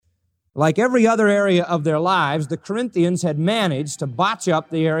Like every other area of their lives, the Corinthians had managed to botch up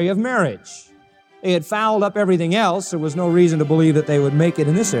the area of marriage. They had fouled up everything else. There was no reason to believe that they would make it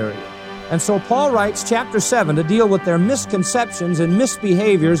in this area. And so Paul writes chapter 7 to deal with their misconceptions and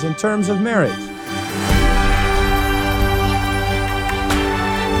misbehaviors in terms of marriage.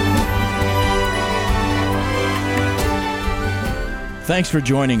 Thanks for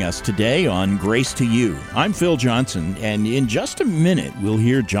joining us today on Grace to You. I'm Phil Johnson, and in just a minute, we'll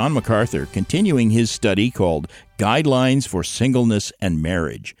hear John MacArthur continuing his study called Guidelines for Singleness and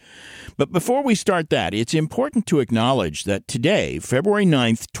Marriage. But before we start that, it's important to acknowledge that today, February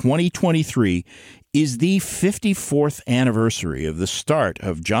 9th, 2023, is the 54th anniversary of the start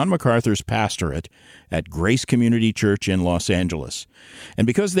of John MacArthur's pastorate at Grace Community Church in Los Angeles. And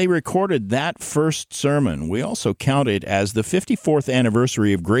because they recorded that first sermon, we also count it as the 54th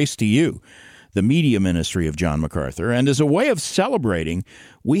anniversary of Grace to You, the media ministry of John MacArthur. And as a way of celebrating,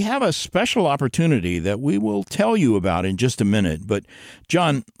 we have a special opportunity that we will tell you about in just a minute. But,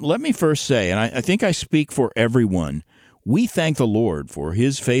 John, let me first say, and I think I speak for everyone, we thank the Lord for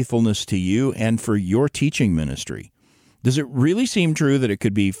His faithfulness to you and for your teaching ministry. Does it really seem true that it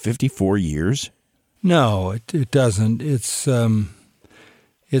could be 54 years? No, it doesn't. It's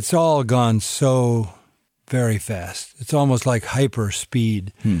all gone so very fast. It's almost like hyper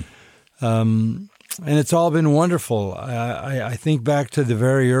speed. And it's all been wonderful. I think back to the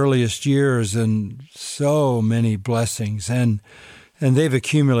very earliest years and so many blessings, and they've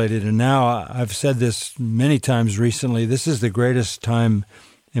accumulated. And now I've said this many times recently, this is the greatest time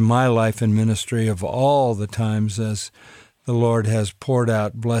in my life and ministry of all the times as the Lord has poured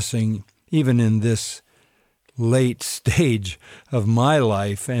out blessing, even in this late stage of my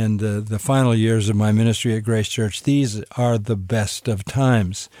life and the final years of my ministry at Grace Church. These are the best of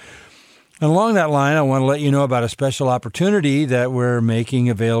times. And along that line, I want to let you know about a special opportunity that we're making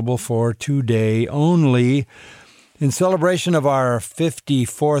available for today only. In celebration of our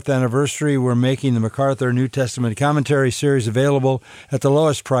 54th anniversary, we're making the MacArthur New Testament Commentary Series available at the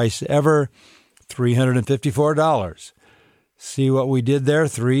lowest price ever, $354. See what we did there?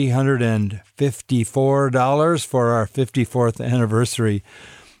 $354 for our 54th anniversary.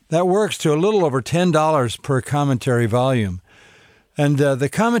 That works to a little over $10 per commentary volume. And the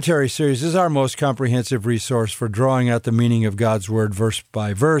commentary series is our most comprehensive resource for drawing out the meaning of God's Word verse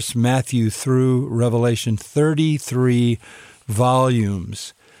by verse, Matthew through Revelation, 33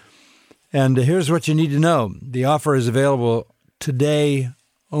 volumes. And here's what you need to know. The offer is available today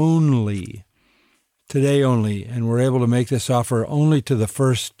only. Today only. And we're able to make this offer only to the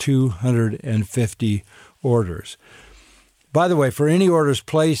first 250 orders. By the way, for any orders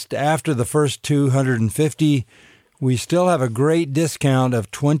placed after the first 250, we still have a great discount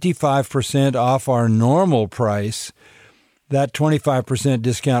of 25% off our normal price. That 25%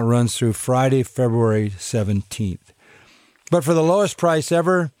 discount runs through Friday, February 17th. But for the lowest price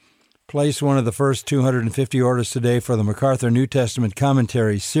ever, place one of the first 250 orders today for the MacArthur New Testament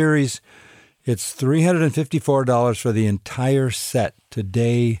Commentary Series. It's $354 for the entire set,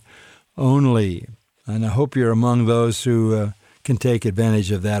 today only. And I hope you're among those who can take advantage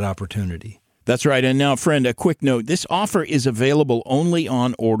of that opportunity. That's right. And now, friend, a quick note. This offer is available only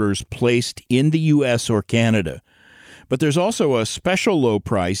on orders placed in the U.S. or Canada. But there's also a special low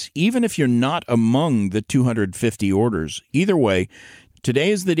price, even if you're not among the 250 orders. Either way, today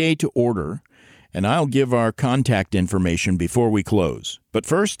is the day to order, and I'll give our contact information before we close. But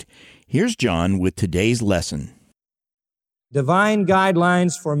first, here's John with today's lesson. Divine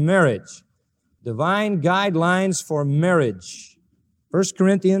guidelines for marriage. Divine guidelines for marriage. 1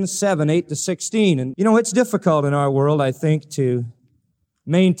 Corinthians 7, 8-16. And, it's difficult in our world, I think, to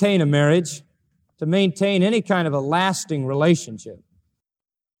maintain a marriage, to maintain any kind of a lasting relationship.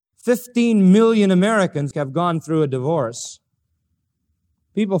 15 million Americans have gone through a divorce.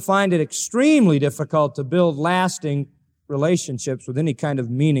 People find it extremely difficult to build lasting relationships with any kind of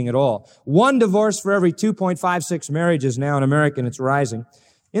meaning at all. One divorce for every 2.56 marriages now in America, and it's rising.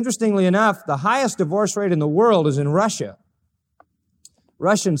 Interestingly enough, the highest divorce rate in the world is in Russia.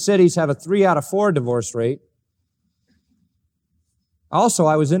 Russian cities have a 3 out of 4 divorce rate. Also,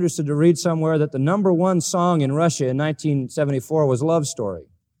 I was interested to read somewhere that the number one song in Russia in 1974 was Love Story.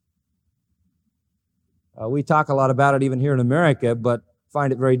 We talk a lot about it even here in America, but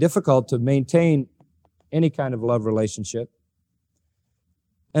find it very difficult to maintain any kind of love relationship.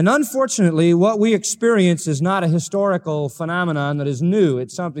 And unfortunately, what we experience is not a historical phenomenon that is new.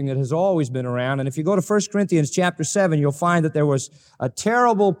 It's something that has always been around. And if you go to 1 Corinthians chapter 7, you'll find that there was a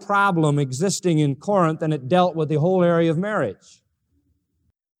terrible problem existing in Corinth, and it dealt with the whole area of marriage.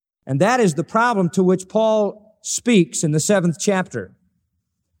 And that is the problem to which Paul speaks in the 7th chapter.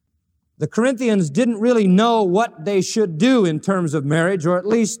 The Corinthians didn't really know what they should do in terms of marriage, or at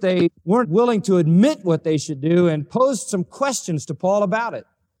least they weren't willing to admit what they should do, and posed some questions to Paul about it.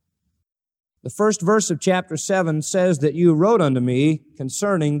 The first verse of chapter 7 says that you wrote unto me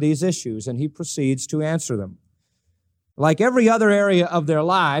concerning these issues, and he proceeds to answer them. Like every other area of their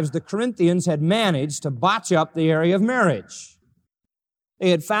lives, the Corinthians had managed to botch up the area of marriage. They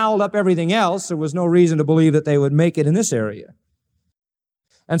had fouled up everything else. There was no reason to believe that they would make it in this area.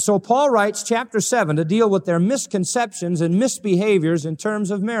 And so Paul writes chapter 7 to deal with their misconceptions and misbehaviors in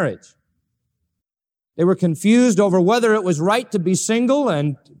terms of marriage. They were confused over whether it was right to be single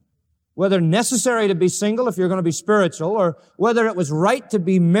and whether necessary to be single if you're going to be spiritual, or whether it was right to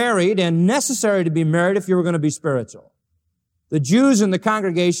be married and necessary to be married if you were going to be spiritual. The Jews in the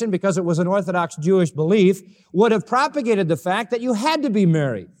congregation, because it was an Orthodox Jewish belief, would have propagated the fact that you had to be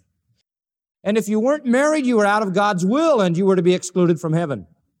married. And if you weren't married, you were out of God's will and you were to be excluded from heaven.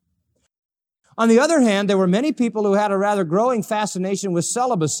 On the other hand, there were many people who had a rather growing fascination with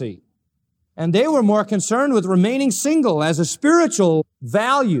celibacy, and they were more concerned with remaining single as a spiritual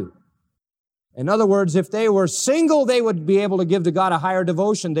value. In other words, if they were single, they would be able to give to God a higher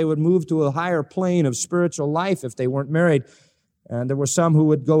devotion. They would move to a higher plane of spiritual life if they weren't married. And there were some who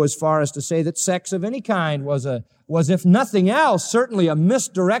would go as far as to say that sex of any kind was, if nothing else, certainly a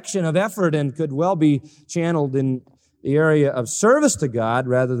misdirection of effort and could well be channeled in the area of service to God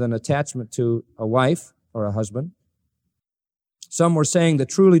rather than attachment to a wife or a husband. Some were saying the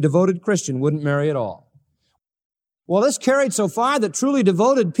truly devoted Christian wouldn't marry at all. Well, this carried so far that truly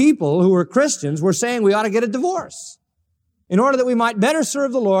devoted people who were Christians were saying we ought to get a divorce. In order that we might better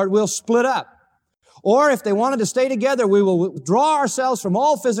serve the Lord, we'll split up. Or if they wanted to stay together, we will withdraw ourselves from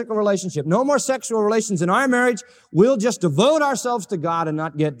all physical relationship. No more sexual relations in our marriage. We'll just devote ourselves to God and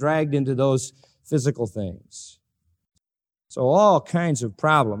not get dragged into those physical things. So all kinds of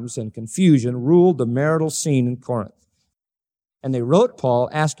problems and confusion ruled the marital scene in Corinth. And they wrote Paul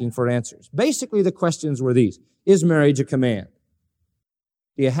asking for answers. Basically, the questions were these. Is marriage a command?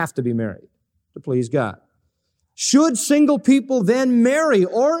 Do you have to be married to please God? Should single people then marry,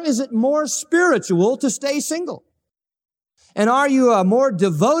 or is it more spiritual to stay single? And are you a more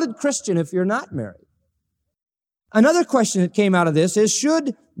devoted Christian if you're not married? Another question that came out of this is,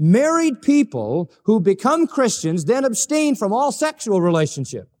 should married people who become Christians then abstain from all sexual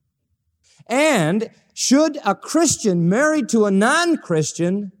relationship? And should a Christian married to a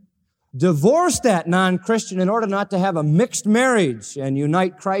non-Christian divorce that non-Christian in order not to have a mixed marriage and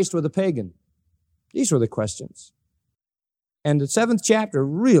unite Christ with a pagan? These were the questions. And the 7th chapter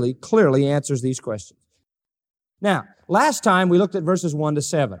really clearly answers these questions. Now, last time we looked at verses 1 to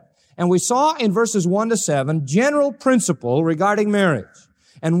 7. And we saw in verses 1 to 7 general principle regarding marriage.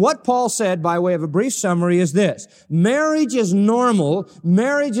 And what Paul said by way of a brief summary is this. Marriage is normal.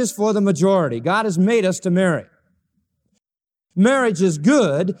 Marriage is for the majority. God has made us to marry. Marriage is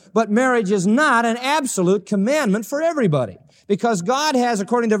good, but marriage is not an absolute commandment for everybody. Because God has,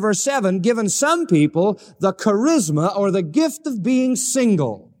 according to verse 7, given some people the charisma or the gift of being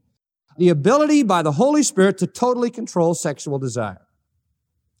single. The ability by the Holy Spirit to totally control sexual desire.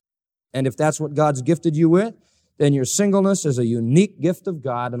 And if that's what God's gifted you with, then your singleness is a unique gift of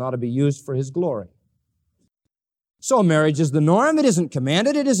God and ought to be used for His glory. So marriage is the norm. It isn't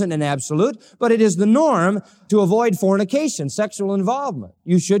commanded. It isn't an absolute, but it is the norm to avoid fornication, sexual involvement.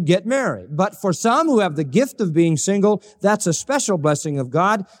 You should get married. But for some who have the gift of being single, that's a special blessing of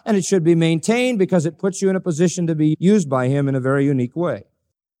God, and it should be maintained because it puts you in a position to be used by Him in a very unique way.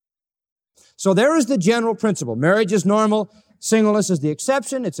 So there is the general principle. Marriage is normal. Singleness is the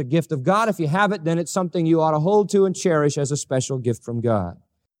exception. It's a gift of God. If you have it, then it's something you ought to hold to and cherish as a special gift from God.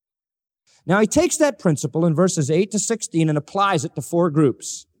 Now, he takes that principle in verses 8 to 16 and applies it to 4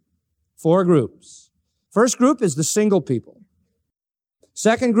 groups. 4 groups. First group is the single people.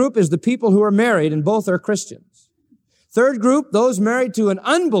 Second group is the people who are married and both are Christians. Third group, those married to an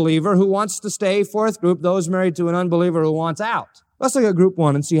unbeliever who wants to stay. Fourth group, those married to an unbeliever who wants out. Let's look at group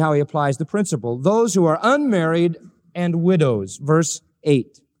 1 and see how he applies the principle. Those who are unmarried and widows. Verse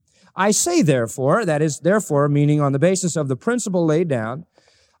 8. I say therefore, that is therefore meaning on the basis of the principle laid down,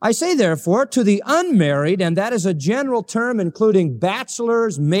 I say therefore to the unmarried, and that is a general term including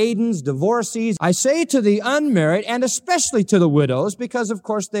bachelors, maidens, divorcees. I say to the unmarried, and especially to the widows, because of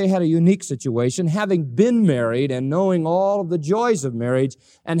course they had a unique situation, having been married and knowing all of the joys of marriage,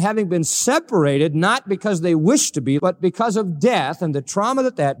 and having been separated, not because they wished to be, but because of death and the trauma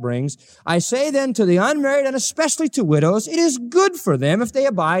that brings. I say then to the unmarried, and especially to widows, it is good for them if they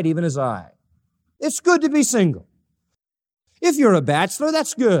abide even as I. It's good to be single. If you're a bachelor,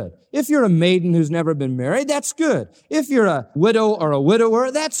 that's good. If you're a maiden who's never been married, that's good. If you're a widow or a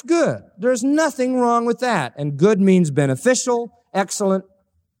widower, that's good. There's nothing wrong with that. And good means beneficial, excellent,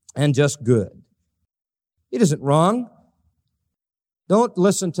 and just good. It isn't wrong. Don't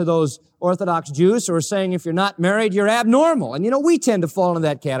listen to those Orthodox Jews who are saying if you're not married, you're abnormal. And we tend to fall into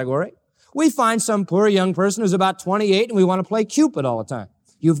that category. We find some poor young person who's about 28 and we want to play Cupid all the time.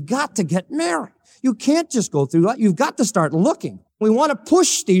 You've got to get married. You can't just go through life. You've got to start looking. We want to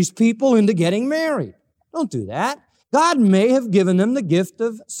push these people into getting married. Don't do that. God may have given them the gift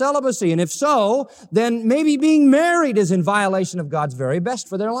of celibacy. And if so, then maybe being married is in violation of God's very best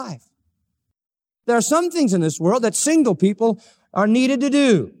for their life. There are some things in this world that single people are needed to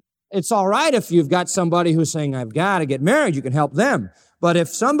do. It's all right if you've got somebody who's saying, I've got to get married, you can help them. But if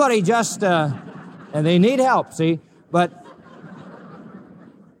somebody just, and they need help, see,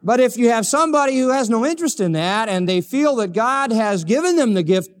 but if you have somebody who has no interest in that and they feel that God has given them the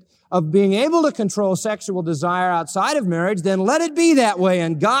gift of being able to control sexual desire outside of marriage, then let it be that way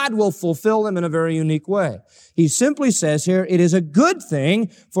and God will fulfill them in a very unique way. He simply says here, it is a good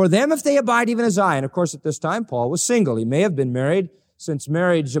thing for them if they abide even as I. And of course, at this time, Paul was single. He may have been married since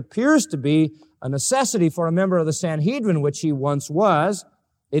marriage appears to be a necessity for a member of the Sanhedrin, which he once was.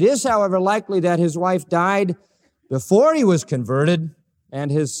 It is, however, likely that his wife died before he was converted, and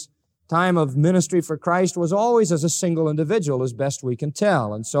his time of ministry for Christ was always as a single individual, as best we can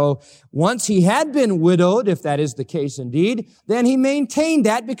tell. And so once he had been widowed, if that is the case indeed, then he maintained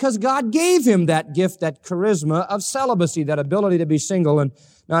that because God gave him that gift, that charisma of celibacy, that ability to be single and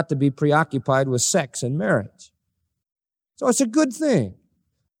not to be preoccupied with sex and marriage. So it's a good thing.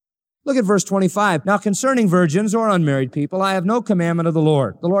 Look at verse 25. Now concerning virgins or unmarried people, I have no commandment of the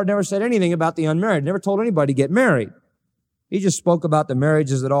Lord. The Lord never said anything about the unmarried, never told anybody to get married. He just spoke about the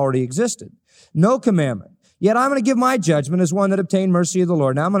marriages that already existed. No commandment. Yet I'm going to give my judgment as one that obtained mercy of the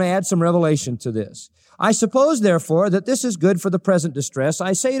Lord. Now I'm going to add some revelation to this. I suppose, therefore, that this is good for the present distress.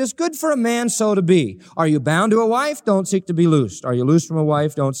 I say it is good for a man so to be. Are you bound to a wife? Don't seek to be loosed. Are you loosed from a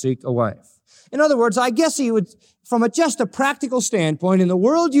wife? Don't seek a wife. In other words, I guess he would, from just a practical standpoint, in the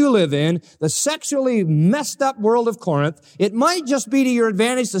world you live in, the sexually messed up world of Corinth, it might just be to your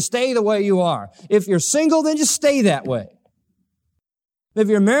advantage to stay the way you are. If you're single, then just stay that way. If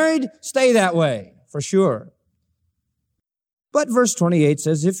you're married, stay that way, for sure. But verse 28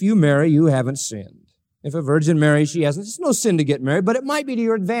 says, if you marry, you haven't sinned. If a virgin marries, she hasn't. It's no sin to get married, but it might be to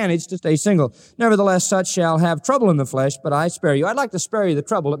your advantage to stay single. Nevertheless, such shall have trouble in the flesh, but I spare you. I'd like to spare you the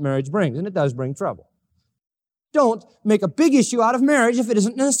trouble that marriage brings, and it does bring trouble. Don't make a big issue out of marriage if it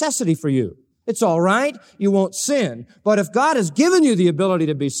isn't a necessity for you. It's all right. You won't sin. But if God has given you the ability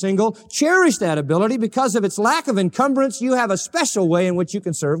to be single, cherish that ability because of its lack of encumbrance. You have a special way in which you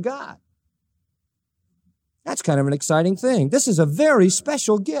can serve God. That's kind of an exciting thing. This is a very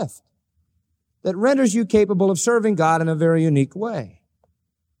special gift that renders you capable of serving God in a very unique way.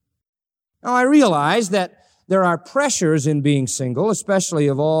 Now, I realize that there are pressures in being single, especially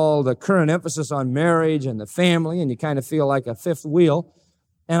of all the current emphasis on marriage and the family, and you kind of feel like a fifth wheel.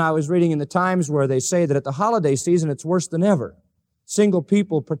 And I was reading in the Times where they say that at the holiday season, it's worse than ever. Single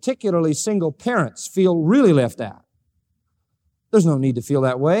people, particularly single parents, feel really left out. There's no need to feel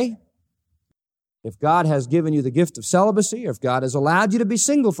that way. If God has given you the gift of celibacy, or if God has allowed you to be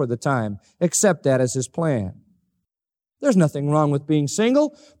single for the time, accept that as His plan. There's nothing wrong with being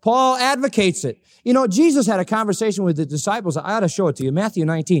single. Paul advocates it. Jesus had a conversation with the disciples, I ought to show it to you, Matthew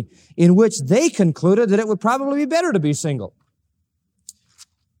 19, in which they concluded that it would probably be better to be single.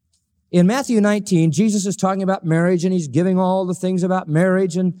 In Matthew 19, Jesus is talking about marriage, and He's giving all the things about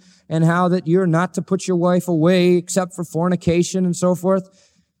marriage and how that you're not to put your wife away except for fornication and so forth.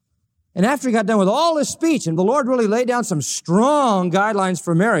 And after He got done with all this speech, and the Lord really laid down some strong guidelines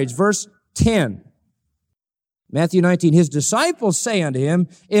for marriage, verse 10. Matthew 19, His disciples say unto Him,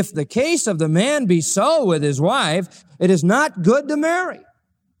 if the case of the man be so with his wife, it is not good to marry.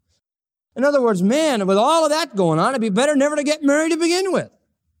 In other words, man, with all of that going on, it'd be better never to get married to begin with.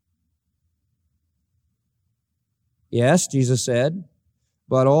 Yes, Jesus said,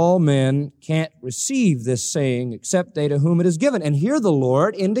 but all men can't receive this saying except they to whom it is given. And here the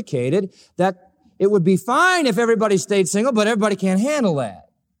Lord indicated that it would be fine if everybody stayed single, but everybody can't handle that.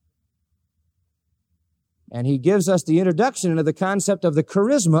 And He gives us the introduction into the concept of the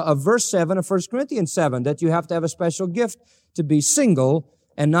charisma of verse 7 of 1 Corinthians 7, that you have to have a special gift to be single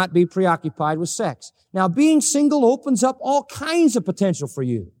and not be preoccupied with sex. Now, being single opens up all kinds of potential for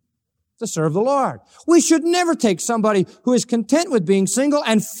you to serve the Lord. We should never take somebody who is content with being single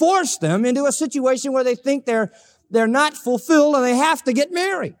and force them into a situation where they think they're not fulfilled and they have to get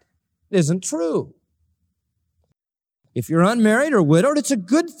married. It isn't true. If you're unmarried or widowed, it's a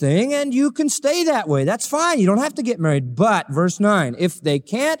good thing, and you can stay that way. That's fine. You don't have to get married. But, verse 9, if they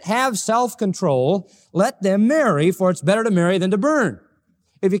can't have self-control, let them marry, for it's better to marry than to burn.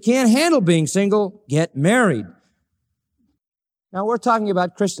 If you can't handle being single, get married. Now, we're talking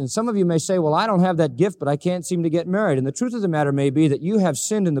about Christians. Some of you may say, well, I don't have that gift, but I can't seem to get married. And the truth of the matter may be that you have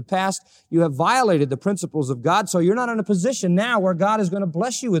sinned in the past. You have violated the principles of God, so you're not in a position now where God is going to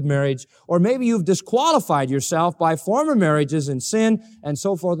bless you with marriage. Or maybe you've disqualified yourself by former marriages in sin and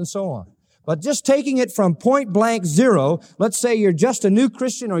so forth and so on. But just taking it from point blank zero, let's say you're just a new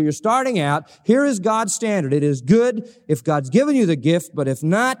Christian or you're starting out, here is God's standard. It is good if God's given you the gift, but if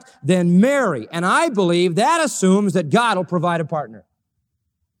not, then marry. And I believe that assumes that God will provide a partner.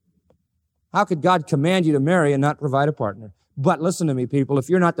 How could God command you to marry and not provide a partner? But listen to me, people, if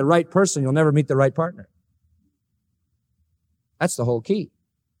you're not the right person, you'll never meet the right partner. That's the whole key.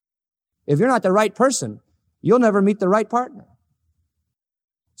 If you're not the right person, you'll never meet the right partner.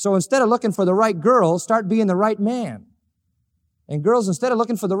 So instead of looking for the right girl, start being the right man. And girls, instead of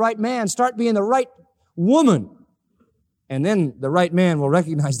looking for the right man, start being the right woman. And then the right man will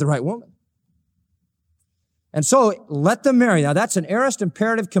recognize the right woman. And so let them marry. Now that's an aorist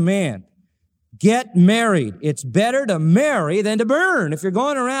imperative command. Get married. It's better to marry than to burn. If you're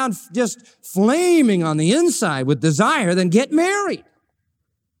going around just flaming on the inside with desire, then get married.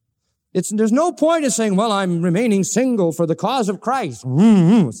 There's no point in saying, well, I'm remaining single for the cause of Christ.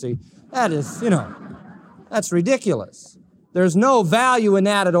 See, that is, that's ridiculous. There's no value in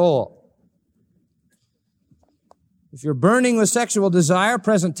that at all. If you're burning with sexual desire,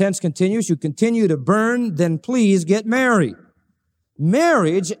 present tense continues, you continue to burn, then please get married.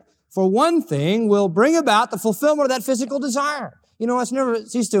 Marriage, for one thing, will bring about the fulfillment of that physical desire. It's never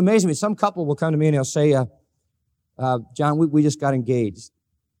ceased to amaze me. Some couple will come to me and they'll say, John, we just got engaged.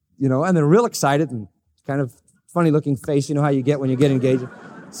 And they're real excited and kind of funny looking face. You know how you get when you get engaged.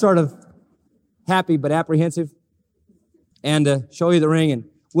 Sort of happy but apprehensive. And show you the ring and,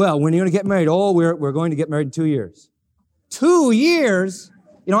 well, when are you going to get married? Oh, we're going to get married in 2 years. 2 years?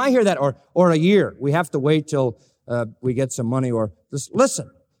 I hear that. Or a year. We have to wait till we get some money or just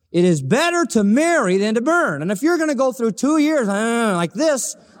listen. It is better to marry than to burn. And if you're going to go through 2 years like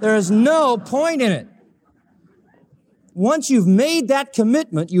this, there is no point in it. Once you've made that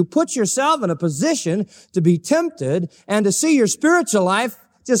commitment, you put yourself in a position to be tempted and to see your spiritual life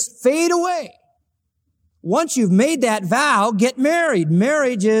just fade away. Once you've made that vow, get married.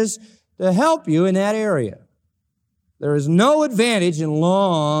 Marriage is to help you in that area. There is no advantage in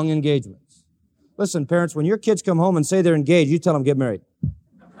long engagements. Listen, parents, when your kids come home and say they're engaged, you tell them, get married.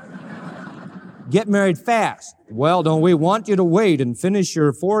 Get married fast. Well, don't we want you to wait and finish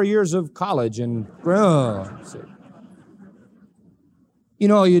your 4 years of college and...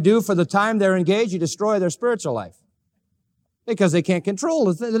 you do for the time they're engaged, you destroy their spiritual life. Because they can't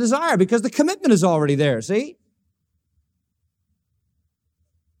control the desire, because the commitment is already there, see?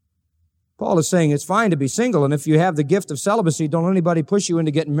 Paul is saying it's fine to be single, and if you have the gift of celibacy, don't let anybody push you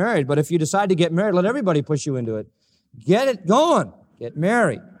into getting married. But if you decide to get married, let everybody push you into it. Get it going. Get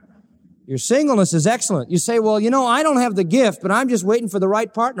married. Your singleness is excellent. You say, well, I don't have the gift, but I'm just waiting for the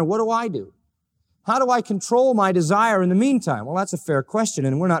right partner. What do? How do I control my desire in the meantime? Well, that's a fair question,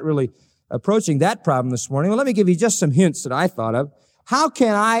 and we're not really approaching that problem this morning. Well, let me give you just some hints that I thought of. How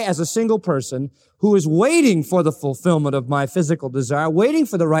can I, as a single person who is waiting for the fulfillment of my physical desire, waiting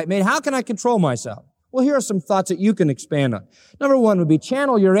for the right mate, how can I control myself? Well, here are some thoughts that you can expand on. Number one would be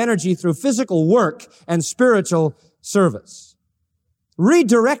channel your energy through physical work and spiritual service.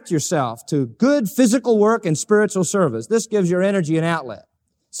 Redirect yourself to good physical work and spiritual service. This gives your energy an outlet.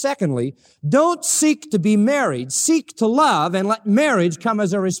 Secondly, don't seek to be married. Seek to love and let marriage come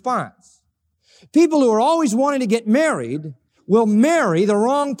as a response. People who are always wanting to get married will marry the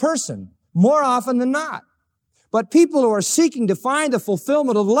wrong person more often than not. But people who are seeking to find the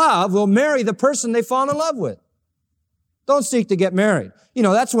fulfillment of love will marry the person they fall in love with. Don't seek to get married.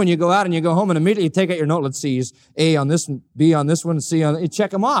 That's when you go out and you go home and immediately take out your note. Let's see, he's A on this one, B on this one, C on, you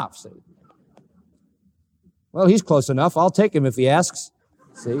check him off. See? Well, he's close enough. I'll take him if he asks.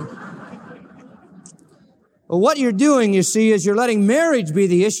 See? Well, what you're doing, you see, is you're letting marriage be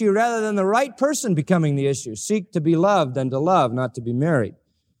the issue rather than the right person becoming the issue. Seek to be loved and to love, not to be married.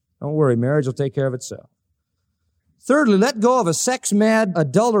 Don't worry, marriage will take care of itself. Thirdly, let go of a sex-mad,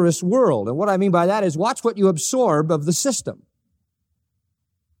 adulterous world. And what I mean by that is watch what you absorb of the system.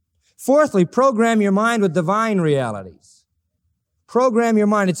 Fourthly, program your mind with divine realities. Program your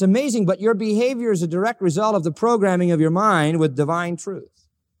mind. It's amazing, but your behavior is a direct result of the programming of your mind with divine truth.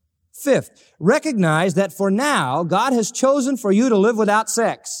 Fifth, recognize that for now, God has chosen for you to live without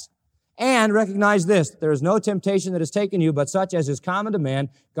sex. And recognize this, there is no temptation that has taken you, but such as is common to man.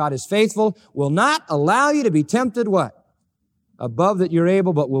 God is faithful, will not allow you to be tempted, what? Above that you're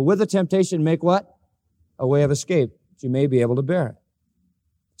able, but will with the temptation make what? A way of escape, that you may be able to bear it.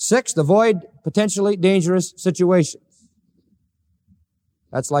 6, avoid potentially dangerous situations.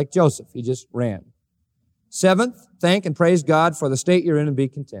 That's like Joseph. He just ran. 7th, thank and praise God for the state you're in and be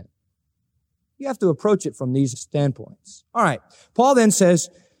content. You have to approach it from these standpoints. All right. Paul then says,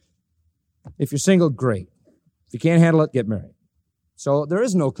 if you're single, great. If you can't handle it, get married. So there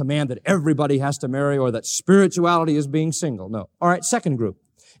is no command that everybody has to marry or that spirituality is being single. No. All right, second group.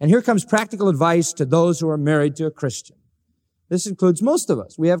 And here comes practical advice to those who are married to a Christian. This includes most of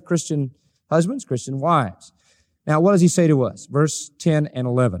us. We have Christian husbands, Christian wives. Now, what does he say to us? Verse 10 and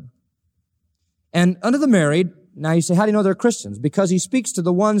 11. And unto the married, now you say, how do you know they're Christians? Because he speaks to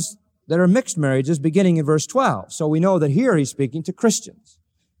the ones that are mixed marriages beginning in verse 12. So we know that here he's speaking to Christians.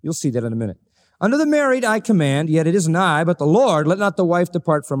 You'll see that in a minute. Unto the married I command, yet it isn't I, but the Lord, let not the wife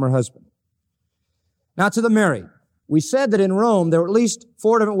depart from her husband. Now to the married. We said that in Rome there were at least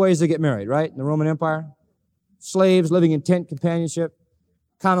 4 different ways to get married, right? In the Roman Empire. Slaves living in tent companionship,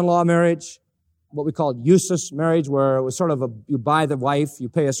 common law marriage, what we called usus marriage, where it was sort of you buy the wife, you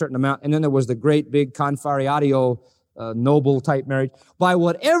pay a certain amount, and then there was the great big confarreatio, noble type marriage. By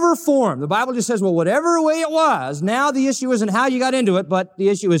whatever form, the Bible just says, well, whatever way it was, now the issue isn't how you got into it, but the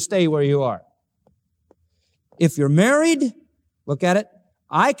issue is stay where you are. If you're married, look at it,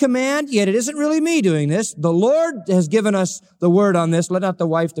 I command, yet it isn't really me doing this. The Lord has given us the word on this. Let not the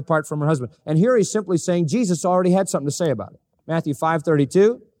wife depart from her husband. And here he's simply saying Jesus already had something to say about it. Matthew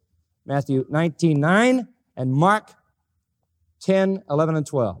 5:32, Matthew 19:9, and Mark 10, 11, and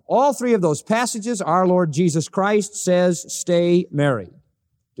 12. All 3 of those passages, our Lord Jesus Christ says, stay married.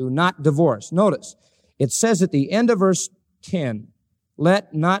 Do not divorce. Notice, it says at the end of verse 10,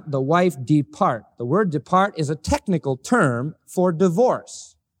 let not the wife depart. The word depart is a technical term for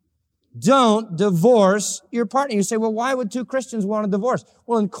divorce. Don't divorce your partner. You say, well, why would 2 Christians want a divorce?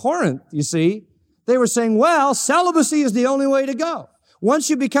 Well, in Corinth, you see, they were saying, well, celibacy is the only way to go. Once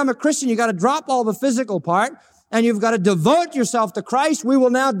you become a Christian, you got to drop all the physical part, and you've got to devote yourself to Christ. We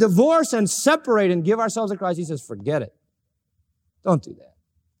will now divorce and separate and give ourselves to Christ. He says, forget it. Don't do that.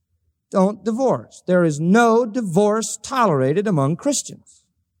 Don't divorce. There is no divorce tolerated among Christians.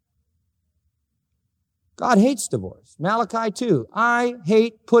 God hates divorce. Malachi 2, I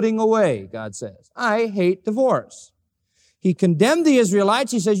hate putting away, God says. I hate divorce. He condemned the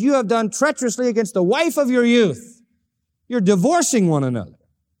Israelites. He says, you have done treacherously against the wife of your youth. You're divorcing one another.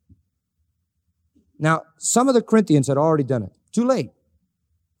 Now, some of the Corinthians had already done it. Too late.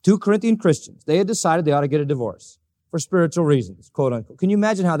 2 Corinthian Christians, they had decided they ought to get a divorce for spiritual reasons, quote unquote. Can you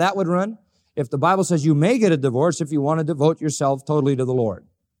imagine how that would run? If the Bible says you may get a divorce if you want to devote yourself totally to the Lord.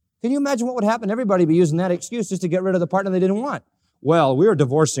 Can you imagine what would happen? Everybody would be using that excuse just to get rid of the partner they didn't want. Well, we were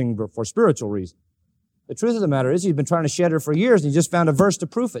divorcing for spiritual reasons. The truth of the matter is he's been trying to shed her for years and he just found a verse to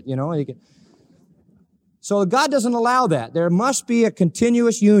prove it, So God doesn't allow that. There must be a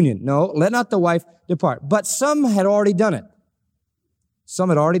continuous union. No, let not the wife depart. But some had already done it. Some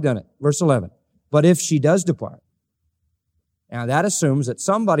had already done it. Verse 11. But if she does depart. Now that assumes that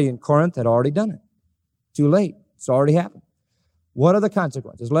somebody in Corinth had already done it. Too late. It's already happened. What are the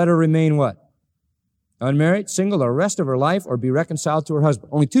consequences? Let her remain what? Unmarried, single, the rest of her life, or be reconciled to her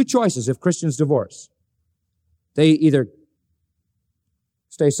husband. Only 2 choices if Christians divorce. They either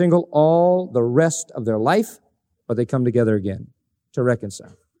stay single all the rest of their life, or they come together again to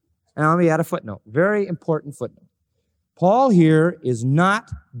reconcile. Now, let me add a footnote. Very important footnote. Paul here is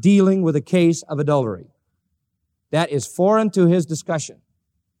not dealing with a case of adultery. That is foreign to his discussion.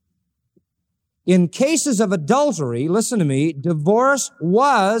 In cases of adultery, listen to me, divorce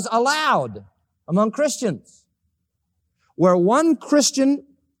was allowed among Christians. Where one Christian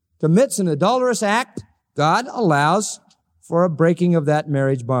commits an adulterous act, God allows for a breaking of that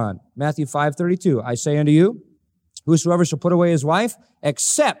marriage bond. Matthew 5:32, I say unto you, whosoever shall put away his wife,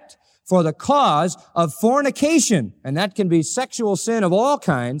 except for the cause of fornication, and that can be sexual sin of all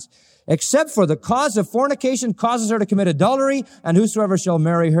kinds, except for the cause of fornication causes her to commit adultery, and whosoever shall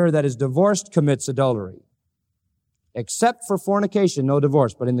marry her that is divorced commits adultery. Except for fornication, no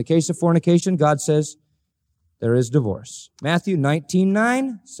divorce. But in the case of fornication, God says there is divorce. Matthew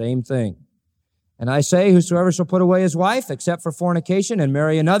 19:9, same thing. And I say, whosoever shall put away his wife, except for fornication, and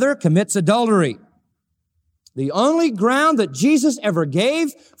marry another, commits adultery. The only ground that Jesus ever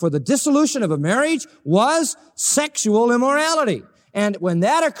gave for the dissolution of a marriage was sexual immorality. And when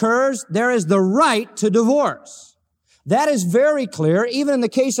that occurs, there is the right to divorce. That is very clear, even in the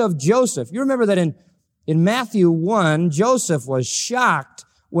case of Joseph. You remember that in Matthew 1, Joseph was shocked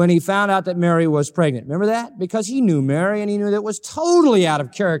when he found out that Mary was pregnant. Remember that? Because he knew Mary and he knew that it was totally out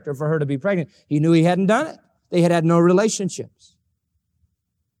of character for her to be pregnant. He knew he hadn't done it. They had no relationships.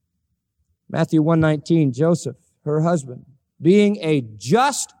 Matthew 1:19, Joseph, her husband, being a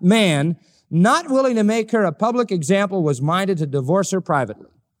just man, not willing to make her a public example, was minded to divorce her privately.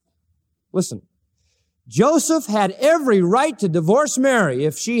 Listen, Joseph had every right to divorce Mary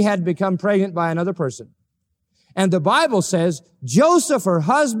if she had become pregnant by another person. And the Bible says, Joseph, her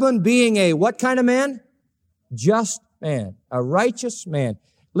husband, being a what kind of man? Just man, a righteous man.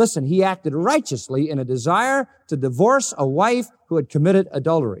 Listen, he acted righteously in a desire to divorce a wife who had committed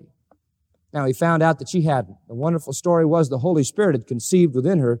adultery. Now, he found out that she hadn't. The wonderful story was the Holy Spirit had conceived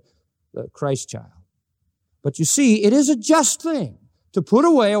within her the Christ child. But you see, it is a just thing to put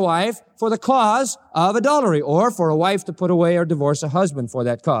away a wife for the cause of adultery, or for a wife to put away or divorce a husband for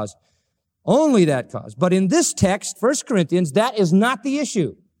that cause. Only that cause. But in this text, 1 Corinthians, that is not the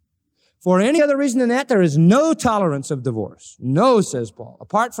issue. For any other reason than that, there is no tolerance of divorce. No, says Paul.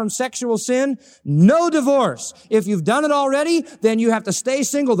 Apart from sexual sin, no divorce. If you've done it already, then you have to stay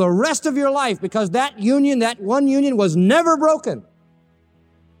single the rest of your life, because that union, that one union, was never broken.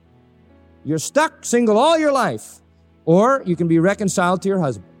 You're stuck single all your life. Or you can be reconciled to your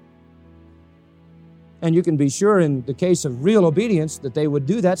husband. And you can be sure in the case of real obedience that they would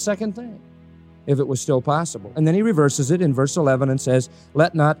do that second thing, if it was still possible. And then he reverses it in verse 11 and says,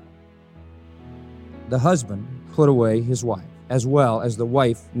 let not the husband put away his wife, as well as the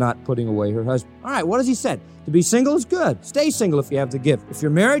wife not putting away her husband. All right, what has he said? To be single is good. Stay single if you have the gift. If you're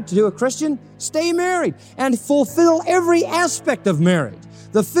married to a Christian, stay married and fulfill every aspect of marriage.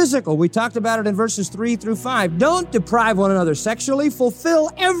 The physical, we talked about it in verses 3 through 5. Don't deprive one another sexually. Fulfill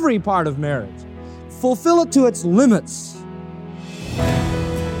every part of marriage. Fulfill it to its limits.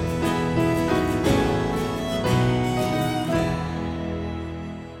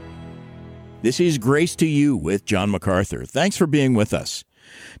 This is Grace to You with John MacArthur. Thanks for being with us.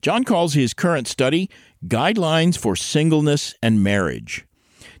 John calls his current study Guidelines for Singleness and Marriage.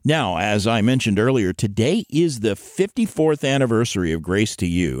 Now, as I mentioned earlier, today is the 54th anniversary of Grace to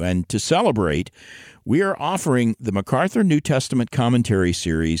You, and to celebrate, we are offering the MacArthur New Testament Commentary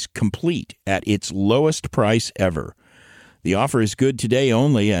Series complete at its lowest price ever. The offer is good today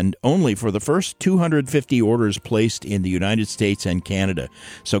only, and only for the first 250 orders placed in the United States and Canada.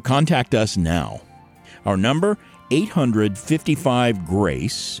 So contact us now. Our number,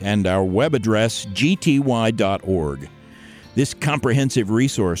 855-GRACE, and our web address, gty.org. This comprehensive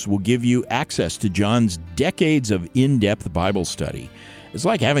resource will give you access to John's decades of in-depth Bible study. It's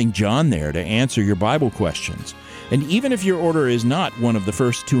like having John there to answer your Bible questions. And even if your order is not one of the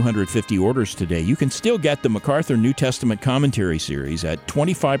first 250 orders today, you can still get the MacArthur New Testament Commentary Series at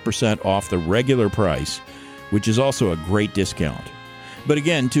 25% off the regular price, which is also a great discount. But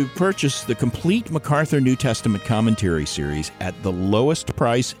again, to purchase the complete MacArthur New Testament Commentary Series at the lowest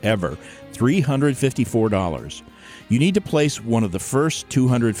price ever, $354, you need to place one of the first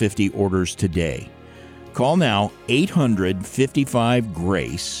 250 orders today. Call now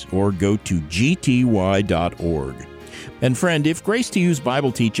 855-GRACE or go to gty.org. And friend, if Grace to You's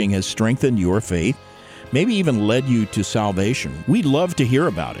Bible teaching has strengthened your faith, maybe even led you to salvation, we'd love to hear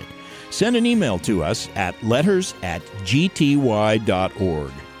about it. Send an email to us at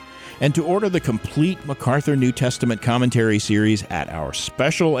letters@gty.org. And to order the complete MacArthur New Testament Commentary Series at our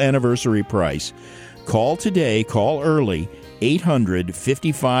special anniversary price, call today, call early,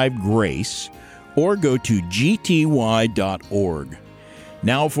 855-GRACE, or go to gty.org.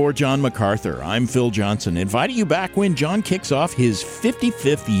 Now for John MacArthur, I'm Phil Johnson, inviting you back when John kicks off his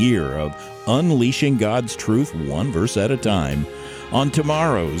 55th year of unleashing God's truth one verse at a time on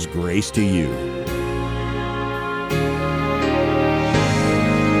tomorrow's Grace to You.